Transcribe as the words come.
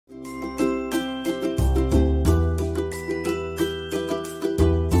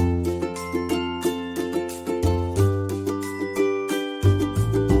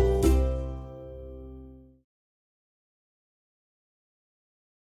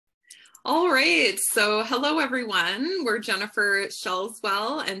All right, so hello everyone. We're Jennifer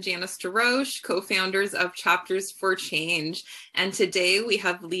Shelswell and Janice DeRoche, co-founders of Chapters for Change. And today we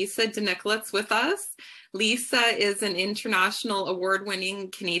have Lisa de Nikolits with us. Lisa is an international award-winning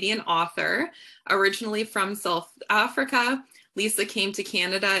Canadian author. Originally from South Africa, Lisa came to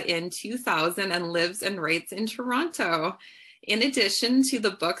Canada in 2000 and lives and writes in Toronto. In addition to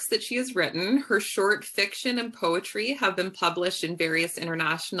the books that she has written, her short fiction and poetry have been published in various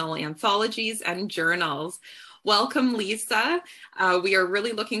international anthologies and journals. Welcome, Lisa. We are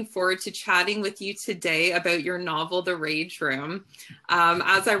really looking forward to chatting with you today about your novel, The Rage Room.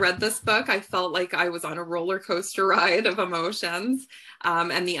 As I read this book, I felt like I was on a roller coaster ride of emotions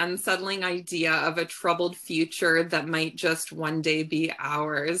and the unsettling idea of a troubled future that might just one day be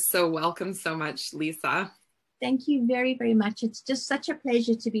ours. So welcome so much, Lisa. Thank you very, very much. It's just such a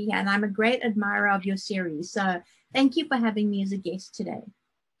pleasure to be here, and I'm a great admirer of your series. So thank you for having me as a guest today.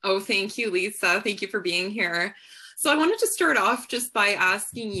 Oh, thank you, Lisa. Thank you for being here. So I wanted to start off just by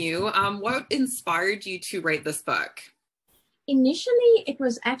asking you, what inspired you to write this book? Initially, it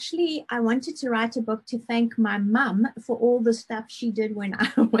was actually, I wanted to write a book to thank my mum for all the stuff she did when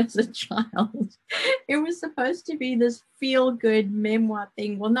I was a child. It was supposed to be this feel-good memoir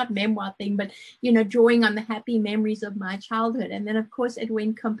thing. Well, not memoir thing, but, you know, drawing on the happy memories of my childhood. And then, of course, it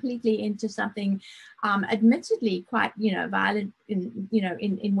went completely into something admittedly quite, violent,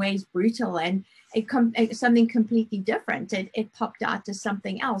 in ways brutal. And something completely different. It popped out to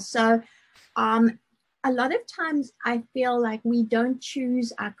something else. So, a lot of times I feel like we don't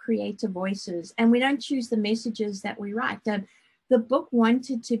choose our creative voices and we don't choose the messages that we write. The book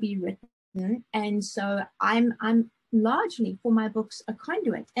wanted to be written, and so I'm largely for my books a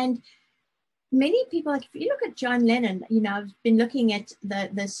conduit. And many people, like if you look at John Lennon, I've been looking at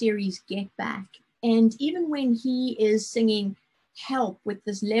the series Get Back, and even when he is singing Help with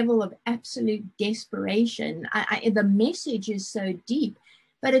this level of absolute desperation, the message is so deep.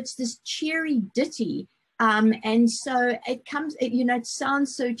 But it's this cheery ditty. And so it comes, it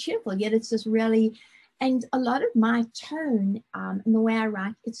sounds so cheerful, yet it's this really, and a lot of my tone and the way I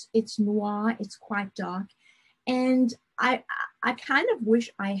write, it's noir, it's quite dark. And I kind of wish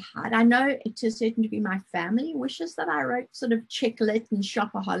I know to a certain degree my family wishes that I wrote sort of chick lit and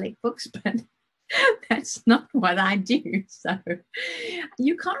shopaholic books, but that's not what I do. So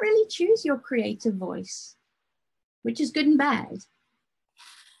you can't really choose your creative voice, which is good and bad.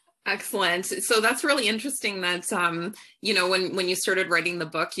 Excellent. So that's really interesting that, when you started writing the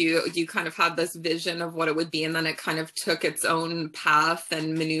book, you kind of had this vision of what it would be, and then it kind of took its own path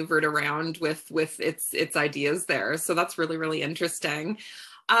and maneuvered around with its ideas there. So that's really, really interesting.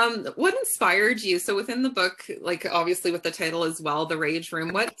 What inspired you? So within the book, like obviously with the title as well, The Rage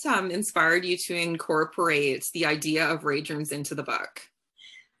Room, what inspired you to incorporate the idea of rage rooms into the book?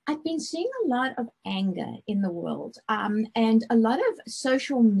 I've been seeing a lot of anger in the world and a lot of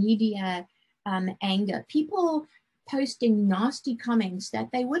social media anger. People posting nasty comments that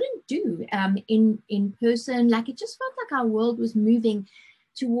they wouldn't do in person. Like it just felt like our world was moving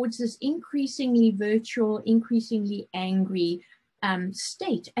towards this increasingly virtual, increasingly angry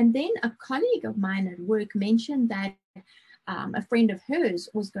state. And then a colleague of mine at work mentioned that a friend of hers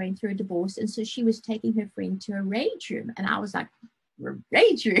was going through a divorce. And so she was taking her friend to a rage room. And I was like,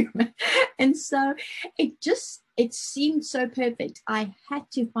 rage room. And so it seemed so perfect. I had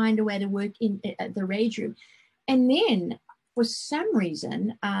to find a way to work in the rage room. And then for some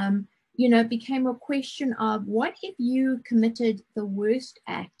reason, it became a question of what if you committed the worst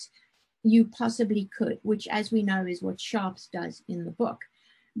act you possibly could, which as we know is what Sharps does in the book.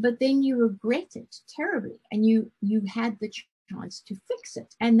 But then you regret it terribly and you had the chance to fix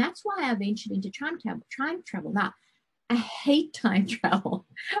it. And that's why I ventured into time travel. Now, I hate time travel.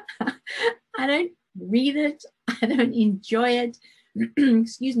 I don't read it. I don't enjoy it.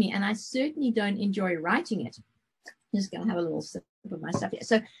 Excuse me. And I certainly don't enjoy writing it. I'm just going to have a little sip of my stuff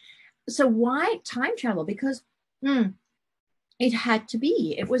here. So why time travel? Because it had to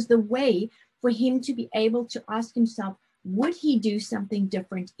be. It was the way for him to be able to ask himself, would he do something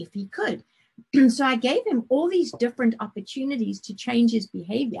different if he could? So I gave him all these different opportunities to change his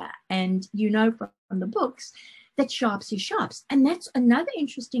behavior. And from the books, that Sharps is Sharps. And that's another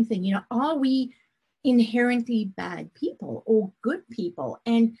interesting thing. Are we inherently bad people or good people?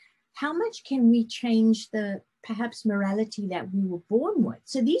 And how much can we change the perhaps morality that we were born with?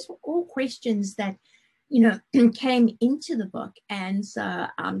 So these were all questions that, came into the book. And so,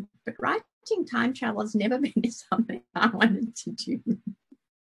 but writing time travel has never been something I wanted to do.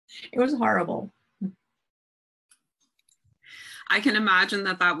 It was horrible. I can imagine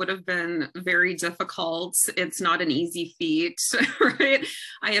that that would have been very difficult. It's not an easy feat, right?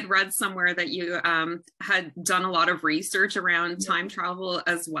 I had read somewhere that you had done a lot of research around time travel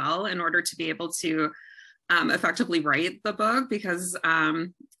as well in order to be able to effectively write the book, because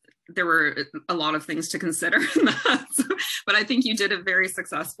there were a lot of things to consider in that. But I think you did it very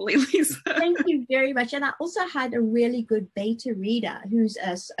successfully, Lisa. Thank you very much. And I also had a really good beta reader who's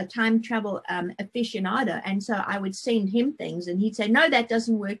a time travel aficionado. And so I would send him things and he'd say, no, that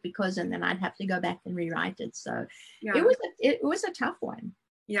doesn't work because, and then I'd have to go back and rewrite it. So it was a tough one.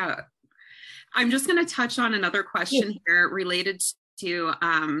 Yeah. I'm just going to touch on another question here related to,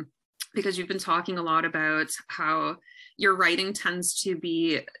 because you've been talking a lot about how your writing tends to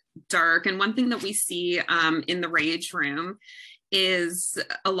be dark. And one thing that we see in the Rage Room is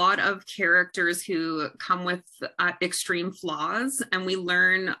a lot of characters who come with extreme flaws, and we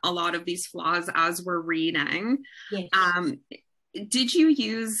learn a lot of these flaws as we're reading. Yes. Did you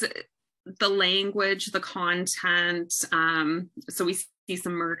use the language, the content? So we see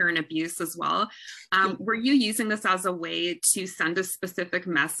some murder and abuse as well. Were you using this as a way to send a specific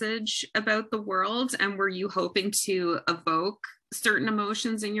message about the world? And were you hoping to evoke certain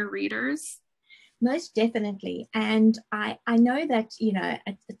emotions in your readers? Most definitely. And I know that,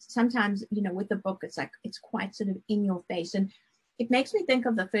 sometimes, with the book, it's like, it's quite sort of in your face. And it makes me think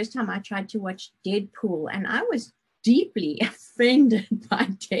of the first time I tried to watch Deadpool, and I was deeply offended by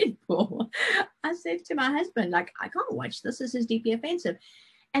Deadpool. I said to my husband, like, I can't watch this. This is deeply offensive.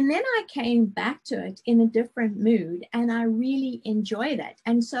 And then I came back to it in a different mood, and I really enjoyed it.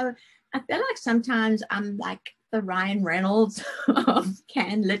 And so I feel like sometimes I'm like the Ryan Reynolds of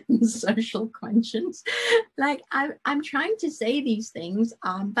Can Litton's social conscience. Like I'm trying to say these things,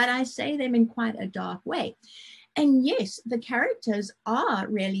 but I say them in quite a dark way. And yes, the characters are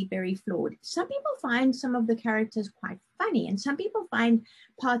really very flawed. Some people find some of the characters quite funny, and some people find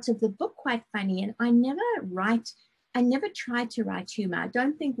parts of the book quite funny. And I never try to write humor. I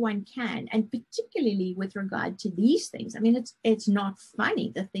don't think one can. And particularly with regard to these things, I mean, it's not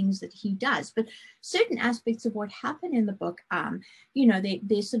funny, the things that he does, but certain aspects of what happened in the book,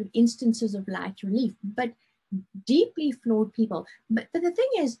 there's sort of instances of light relief, but deeply flawed people. But the thing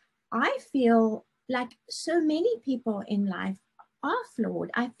is, I feel like so many people in life are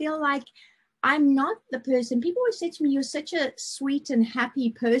flawed. I feel like I'm not the person. People always say to me, you're such a sweet and happy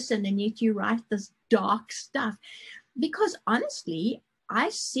person, and yet you write this dark stuff. Because honestly, I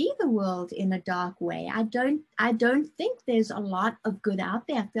see the world in a dark way. I don't think there's a lot of good out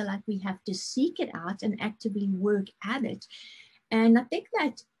there. I feel like we have to seek it out and actively work at it. And I think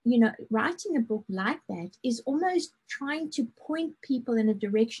that, writing a book like that is almost trying to point people in a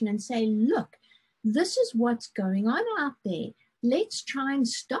direction and say, look, this is what's going on out there. Let's try and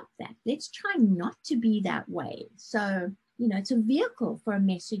stop that. Let's try not to be that way. So, it's a vehicle for a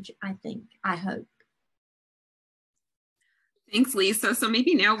message, I think, I hope. Thanks, Lisa. So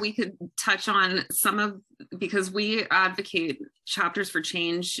maybe now we could touch on because we advocate Chapters for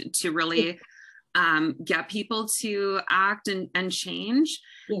Change to really get people to act and change.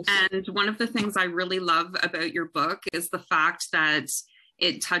 Yes. And one of the things I really love about your book is the fact that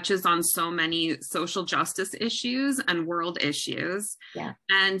it touches on so many social justice issues and world issues. Yeah.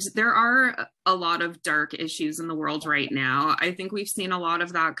 And there are a lot of dark issues in the world right now. I think we've seen a lot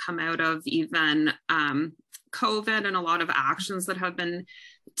of that come out of even COVID and a lot of actions that have been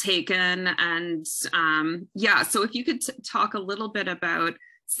taken. And so if you could talk a little bit about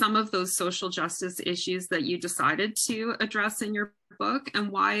some of those social justice issues that you decided to address in your book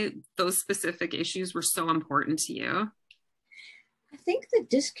and why those specific issues were so important to you. I think the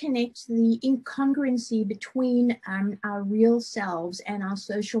disconnect, the incongruency between our real selves and our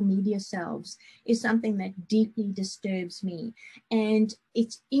social media selves is something that deeply disturbs me. And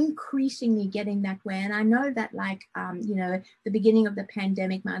it's increasingly getting that way. And I know that the beginning of the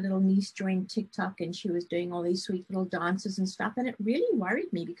pandemic, my little niece joined TikTok and she was doing all these sweet little dances and stuff. And it really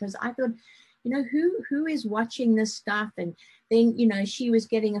worried me because I thought, who is watching this stuff? And then, she was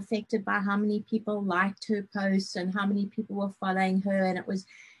getting affected by how many people liked her posts and how many people were following her.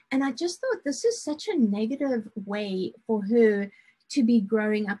 And I just thought, this is such a negative way for her to be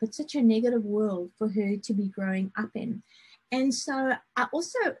growing up. It's such a negative world for her to be growing up in. And so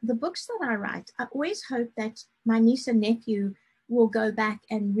the books that I write, I always hope that my niece and nephew will go back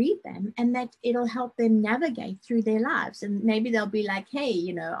and read them and that it'll help them navigate through their lives. And maybe they'll be like,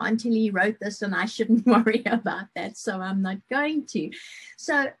 hey, Auntie Lee wrote this and I shouldn't worry about that, so I'm not going to.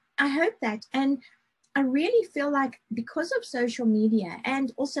 So I hope that. And I really feel like because of social media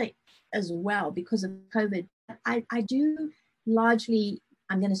and also as well because of COVID, I do largely,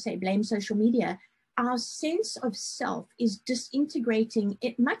 I'm going to say, blame social media. our sense of self is disintegrating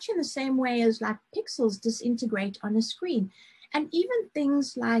it much in the same way as like pixels disintegrate on a screen. And even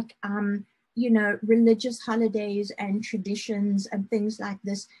things like, religious holidays and traditions and things like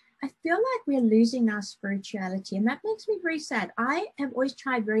this, I feel like we're losing our spirituality, and that makes me very sad. I have always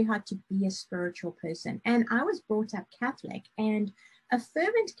tried very hard to be a spiritual person, and I was brought up Catholic and a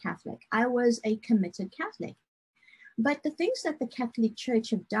fervent Catholic. I was a committed Catholic. But the things that the Catholic Church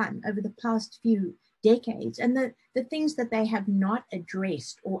have done over the past few decades, and the things that they have not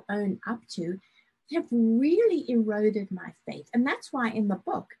addressed or owned up to, have really eroded my faith. And that's why in the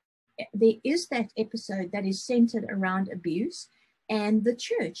book, there is that episode that is centered around abuse and the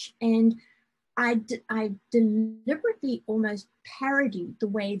church. And I deliberately almost parodied the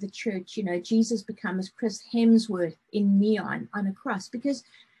way the church, Jesus becomes Chris Hemsworth in neon on a cross, because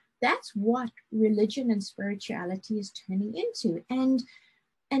that's what religion and spirituality is turning into. And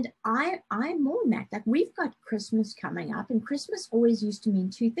I mourn that. Like, we've got Christmas coming up, and Christmas always used to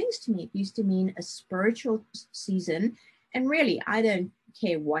mean two things to me. It used to mean a spiritual season. And really, I don't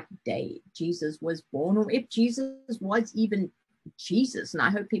care what day Jesus was born, or if Jesus was even Jesus. And I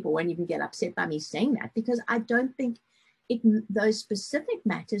hope people won't even get upset by me saying that, because I don't think those specific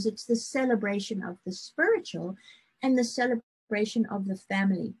matters. It's the celebration of the spiritual and the celebration of the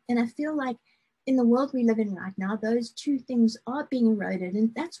family. And I feel like in the world we live in right now, those two things are being eroded.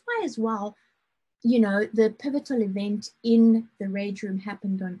 And that's why as well, the pivotal event in the Rage Room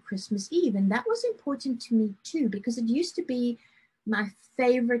happened on Christmas Eve. And that was important to me too, because it used to be my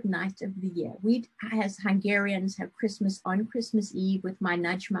favorite night of the year. We, as Hungarians, have Christmas on Christmas Eve with my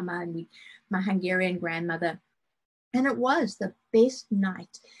nudge mama and my Hungarian grandmother. And it was the best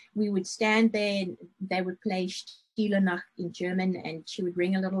night. We would stand there and they would play Stille Nacht in German, and she would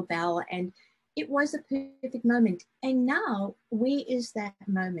ring a little bell, and it was a perfect moment. And now, where is that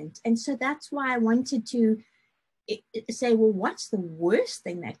moment? And so that's why I wanted to say, well, what's the worst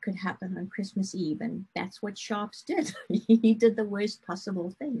thing that could happen on Christmas Eve? And that's what Sharps did. He did the worst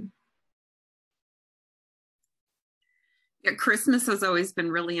possible thing. Yeah, Christmas has always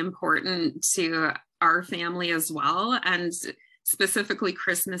been really important to our family as well. And specifically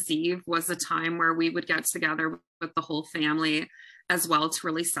Christmas Eve was a time where we would get together with the whole family as well to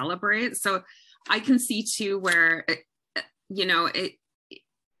really celebrate. So I can see too where,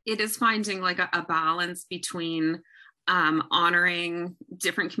 it is finding like a balance between honoring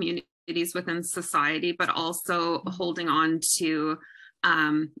different communities within society, but also holding on to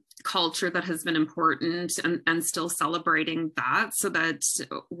culture that has been important and still celebrating that, so that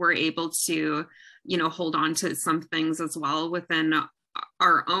we're able to, hold on to some things as well within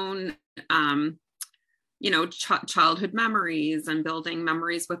our own, childhood memories, and building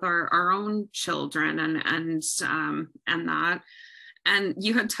memories with our own children and that. And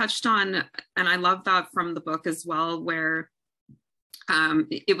you had touched on, and I love that from the book as well, where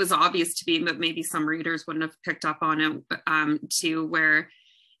it was obvious to me, but maybe some readers wouldn't have picked up on it too, where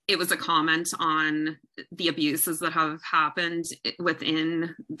it was a comment on the abuses that have happened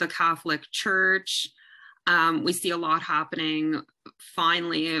within the Catholic Church. We see a lot happening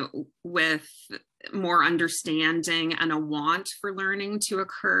finally with more understanding and a want for learning to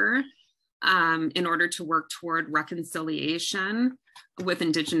occur in order to work toward reconciliation with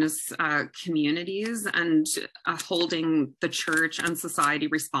Indigenous communities, and holding the church and society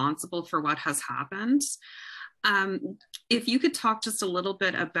responsible for what has happened. If you could talk just a little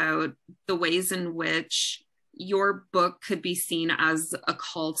bit about the ways in which your book could be seen as a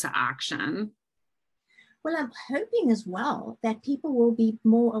call to action. Well, I'm hoping as well that people will be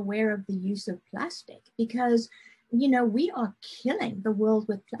more aware of the use of plastic, because, we are killing the world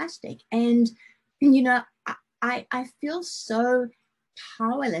with plastic. And, I feel so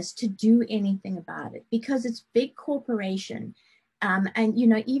powerless to do anything about it, because it's big corporation. And,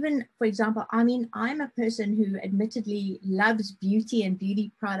 even, for example, I'm a person who admittedly loves beauty and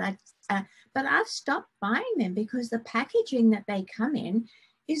beauty products, but I've stopped buying them because the packaging that they come in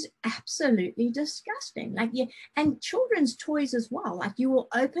is absolutely disgusting. Like, yeah, and children's toys as well. Like, you will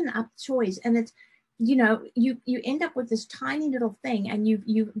open up toys and it's, you end up with this tiny little thing, and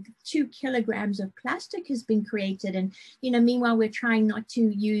you 2 kilograms of plastic has been created. And, meanwhile, we're trying not to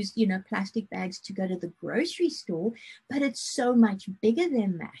use, plastic bags to go to the grocery store, but it's so much bigger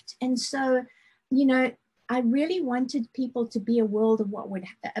than that. And so, I really wanted people to be a world of what would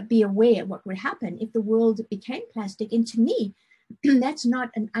be aware of what would happen if the world became plastic. And to me, that's not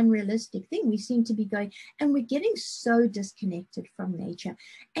an unrealistic thing. We seem to be going, and we're getting so disconnected from nature.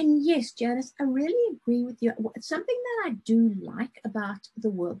 And yes, Janice, I really agree with you. Something that I do like about the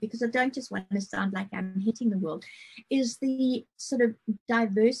world, because I don't just want to sound like I'm hitting the world, is the sort of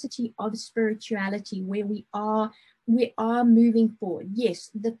diversity of spirituality where we are moving forward. Yes,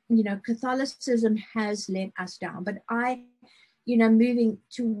 Catholicism has let us down, but moving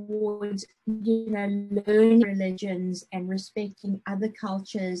towards, learning religions and respecting other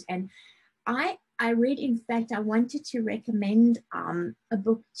cultures. And I read, in fact, I wanted to recommend a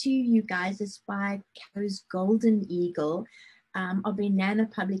book to you guys. It's by Caro's Golden Eagle of Banana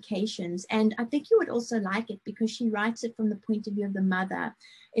Publications. And I think you would also like it because she writes it from the point of view of the mother.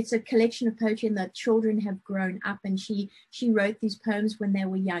 It's a collection of poetry, and the children have grown up, and she wrote these poems when they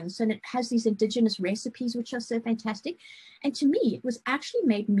were young. So it has these indigenous recipes, which are so fantastic. And to me, it was actually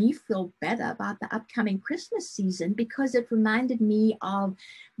made me feel better about the upcoming Christmas season, because it reminded me of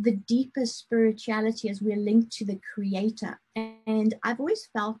the deeper spirituality as we're linked to the Creator. And I've always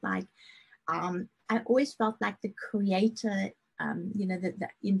felt like, the Creator, the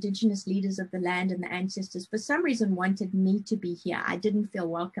indigenous leaders of the land and the ancestors, for some reason, wanted me to be here. I didn't feel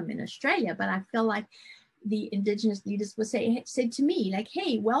welcome in Australia, but I feel like the indigenous leaders said to me, like,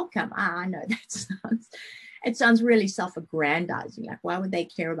 hey, welcome. I know it sounds really self-aggrandizing. Like, why would they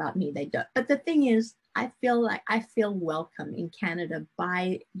care about me? They don't. But the thing is, I feel welcome in Canada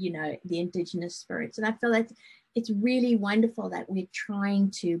by, the indigenous spirits. And I feel like it's really wonderful that we're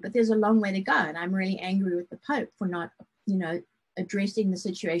trying to, but there's a long way to go. And I'm really angry with the Pope for not, addressing the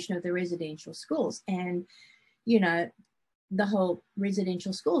situation of the residential schools. And, the whole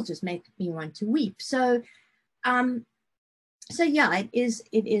residential schools just make me want to weep. So yeah, it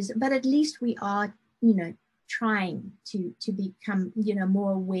is, but at least we are, trying to become,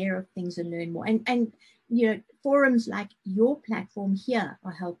 more aware of things and learn more. And forums like your platform here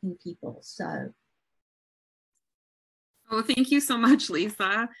are helping people. So. Oh, thank you so much,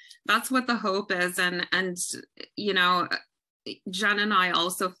 Lisa. That's what the hope is. And Jen and I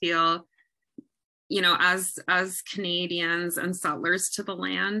also feel, as Canadians and settlers to the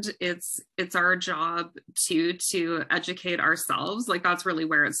land, it's our job to educate ourselves. Like, that's really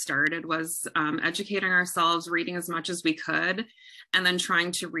where it started, was educating ourselves, reading as much as we could, and then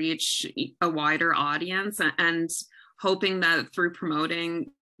trying to reach a wider audience, and hoping that through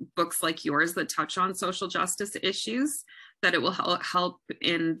promoting books like yours that touch on social justice issues, that it will help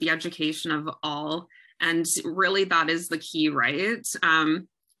in the education of all. And really, that is the key, right?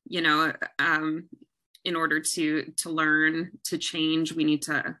 In order to learn, to change, we need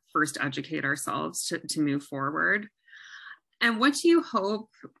to first educate ourselves to move forward. And what do you hope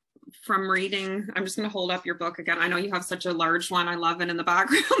from reading? I'm just going to hold up your book again. I know you have such a large one. I love it in the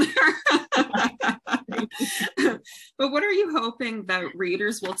background there. But what are you hoping that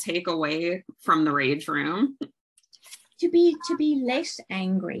readers will take away from the Rage Room? To be less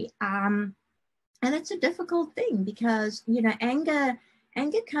angry. And it's a difficult thing, because,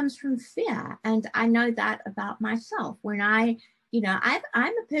 anger comes from fear. And I know that about myself. When I'm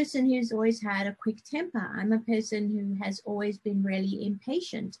a person who's always had a quick temper. I'm a person who has always been really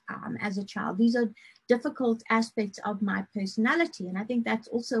impatient as a child. These are difficult aspects of my personality. And I think that's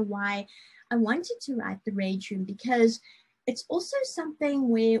also why I wanted to write The Rage Room, because it's also something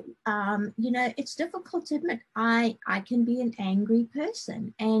where, it's difficult to admit I can be an angry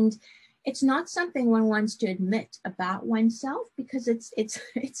person. And it's not something one wants to admit about oneself, because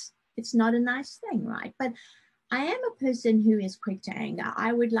it's not a nice thing, right? But I am a person who is quick to anger.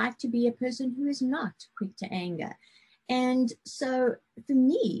 I would like to be a person who is not quick to anger. And so for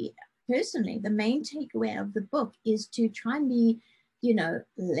me, personally, the main takeaway of the book is to try and be,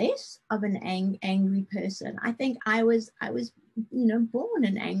 less of an angry person. I think I was born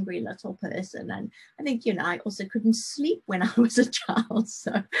an angry little person. And I think, I also couldn't sleep when I was a child.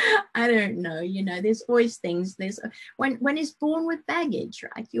 So I don't know, there's always things. There's one is born with baggage,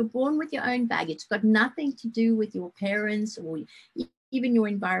 right? You're born with your own baggage. It's got nothing to do with your parents or even your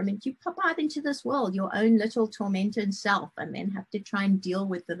environment. You pop out into this world, your own little tormented self, and then have to try and deal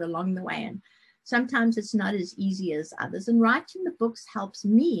with it along the way. And sometimes it's not as easy as others. And writing the books helps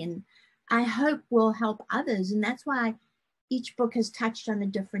me, and I hope will help others. And that's why each book has touched on a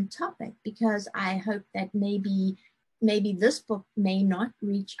different topic, because I hope that maybe this book may not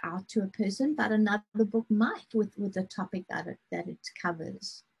reach out to a person, but another book might, with the topic that it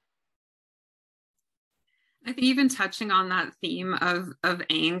covers. I think even touching on that theme of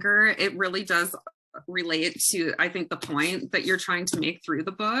anger, it really does relate to, I think, the point that you're trying to make through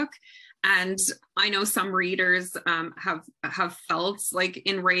the book. And I know some readers have felt like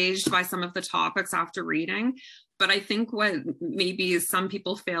enraged by some of the topics after reading. But I think what maybe some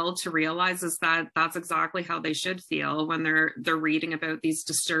people fail to realize is that that's exactly how they should feel when they're reading about these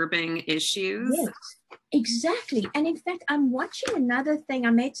disturbing issues. Yes, exactly. And in fact, I'm watching another thing.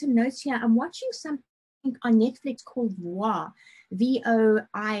 I made some notes here. I'm watching something on Netflix called Voir, Voir,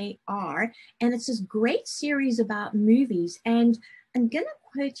 and it's this great series about movies. And I'm going to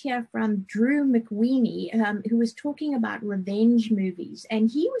quote here from Drew McWeeny, who was talking about revenge movies.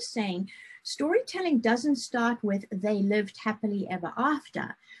 And he was saying, storytelling doesn't start with "they lived happily ever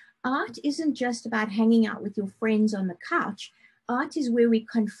after." Art isn't just about hanging out with your friends on the couch. Art is where we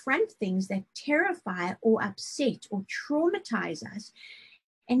confront things that terrify or upset or traumatize us.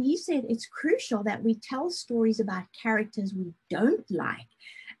 And he said it's crucial that we tell stories about characters we don't like.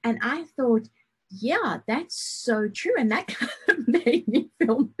 And I thought, yeah, that's so true. And that kind of made me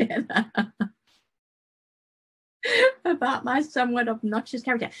feel better about my somewhat obnoxious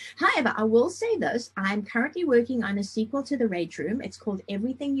character. However, I will say this. I'm currently working on a sequel to The Rage Room. It's called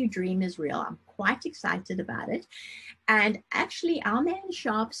Everything You Dream Is Real. I'm quite excited about it. And actually, our man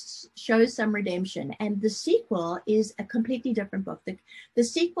Sharps shows some redemption. And the sequel is a completely different book. The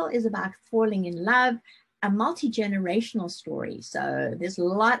sequel is about falling in love, a multi-generational story. So there's a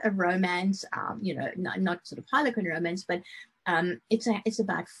lot of romance, not sort of Harlequin romance, but it's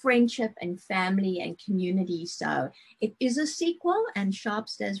about friendship and family and community. So it is a sequel, and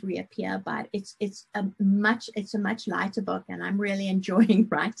Sharps does reappear, but it's a much lighter book, and I'm really enjoying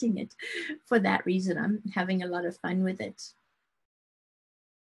writing it for that reason. I'm having a lot of fun with it.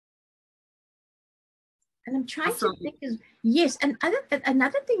 And I'm trying to think yes, and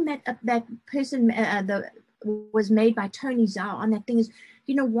another thing that person was made by Tony Zhao on that thing is,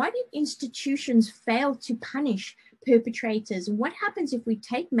 why did institutions fail to punish perpetrators, and what happens if we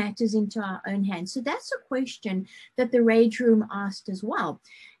take matters into our own hands? So that's a question that the Rage Room asked as well.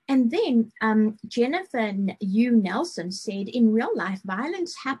 And then Jennifer Yu Nelson said, in real life,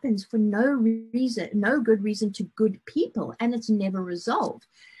 violence happens for no good reason to good people, and it's never resolved.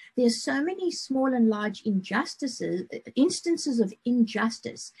 There's so many small and large instances of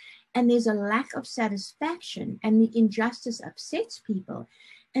injustice, and there's a lack of satisfaction, and the injustice upsets people.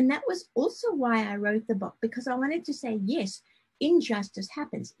 And that was also why I wrote the book, because I wanted to say, yes, injustice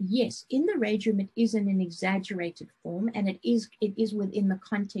happens. Yes, in The Rage Room, it is in an exaggerated form, and it is within the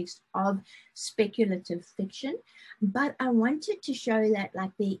context of speculative fiction. But I wanted to show that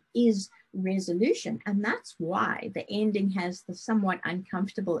there is resolution, and that's why the ending has the somewhat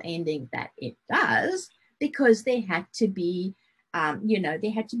uncomfortable ending that it does, because there had to be,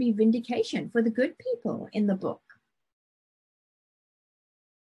 there had to be vindication for the good people in the book.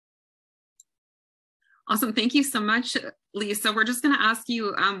 Awesome. Thank you so much, Lisa. We're just going to ask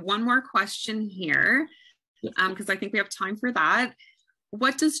you one more question here, because I think we have time for that.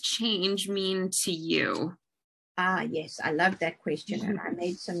 What does change mean to you? Yes, I love that question. And I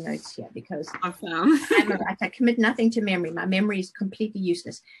made some notes here because awesome. I commit nothing to memory. My memory is completely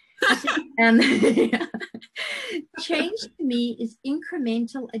useless. Change to me is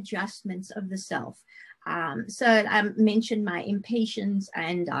incremental adjustments of the self. So I mentioned my impatience,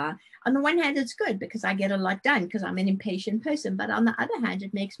 and on the one hand, it's good because I get a lot done because I'm an impatient person. But on the other hand,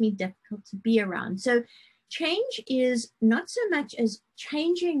 it makes me difficult to be around. So change is not so much as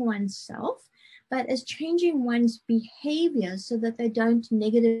changing oneself, but as changing one's behavior so that they don't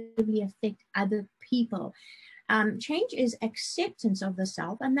negatively affect other people. Change is acceptance of the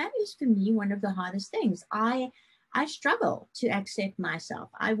self, and that is for me one of the hardest things. I struggle to accept myself.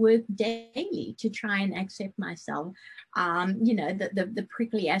 I work daily to try and accept myself, the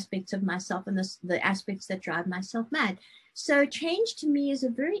prickly aspects of myself and the aspects that drive myself mad. So change to me is a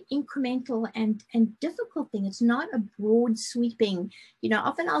very incremental and difficult thing. It's not a broad sweeping,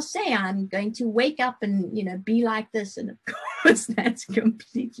 often I'll say I'm going to wake up and, be like this. And of course, that's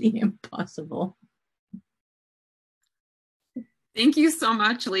completely impossible. Thank you so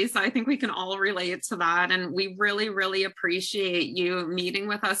much, Lisa. I think we can all relate to that. And we really, really appreciate you meeting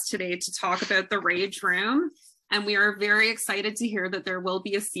with us today to talk about The Rage Room. And we are very excited to hear that there will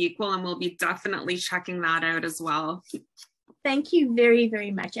be a sequel, and we'll be definitely checking that out as well. Thank you very,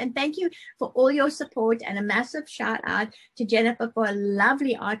 very much. And thank you for all your support, and a massive shout out to Jennifer for a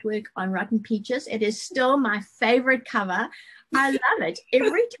lovely artwork on Rotten Peaches. It is still my favorite cover. I love it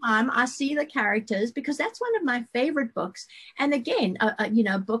every time I see the characters, because that's one of my favorite books. And again,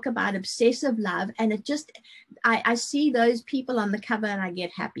 a book about obsessive love, and it just, I see those people on the cover and I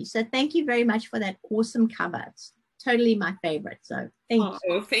get happy. So thank you very much for that awesome cover. It's totally my favorite. So thank you.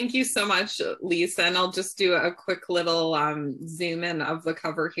 Oh, thank you so much, Lisa. And I'll just do a quick little zoom in of the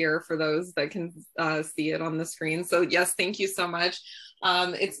cover here for those that can see it on the screen. So yes, thank you so much.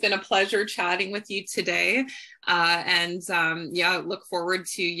 It's been a pleasure chatting with you today. Yeah, look forward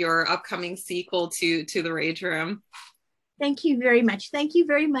to your upcoming sequel to The Rage Room. Thank you very much. Thank you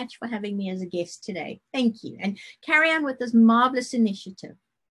very much for having me as a guest today. Thank you. And carry on with this marvelous initiative.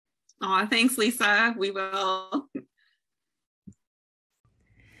 Oh, thanks, Lisa. We will.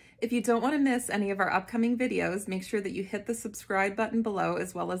 If you don't want to miss any of our upcoming videos, make sure that you hit the subscribe button below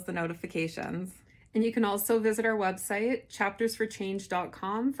as well as the notifications. And you can also visit our website,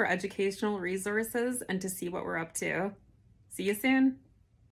 chaptersforchange.com, for educational resources and to see what we're up to. See you soon.